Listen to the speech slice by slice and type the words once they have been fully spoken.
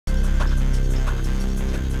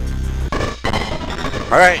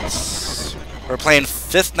Alright. We're playing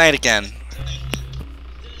Fifth Night again.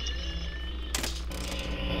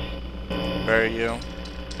 Where are you?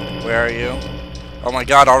 Where are you? Oh my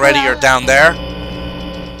god, already you're down there?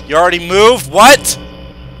 You already moved? What?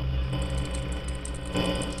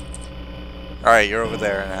 Alright, you're over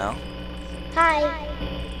there now. Hi.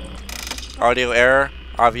 Audio error,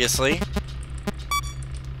 obviously.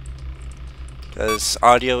 Because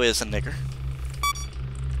audio is a nigger.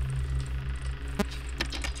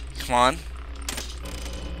 Come on.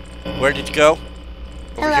 Where did you go?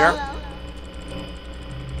 Over here?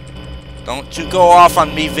 Don't you go off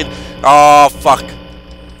on me, Oh, fuck.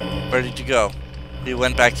 Where did you go? You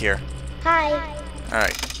went back here. Hi.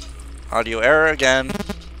 Alright. Audio error again.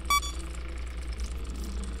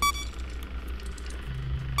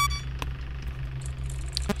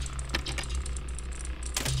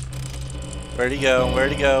 Where'd he go?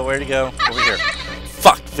 Where'd he go? Where'd he go? Over here.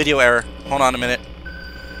 Fuck! Video error. Hold on a minute.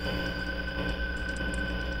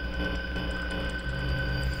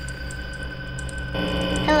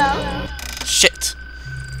 Hello? Shit!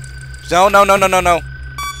 No, no, no, no, no, no.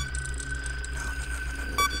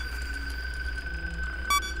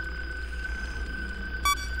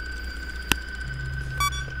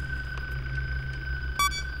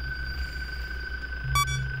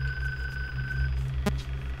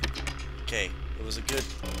 Okay, it was a good...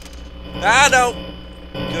 Ah, no!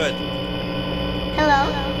 Good. Hello?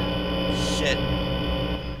 Shit.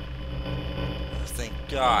 Oh, thank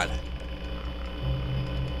God.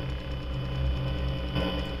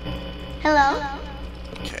 Hello?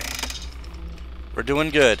 Okay. We're doing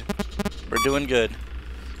good. We're doing good.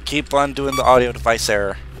 Keep on doing the audio device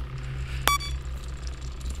error.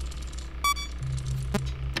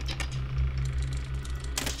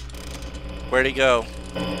 Where'd he go?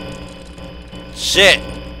 Shit!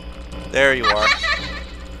 There you are.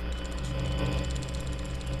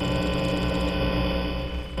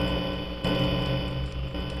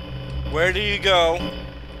 Where do you go?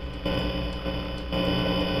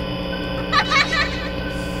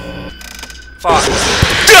 Fuck.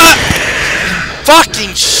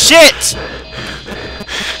 Fucking shit!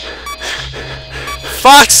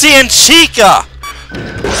 Foxy and Chica!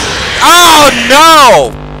 Oh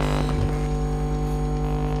no!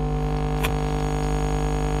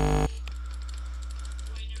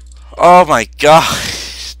 Oh my god.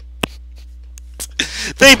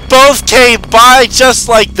 They both came by just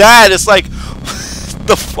like that. It's like,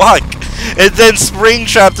 the fuck? And then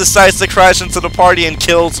Springtrap decides to crash into the party and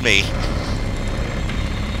kills me.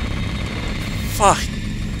 Fuck.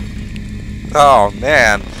 Oh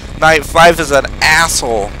man. Night 5 is an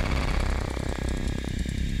asshole.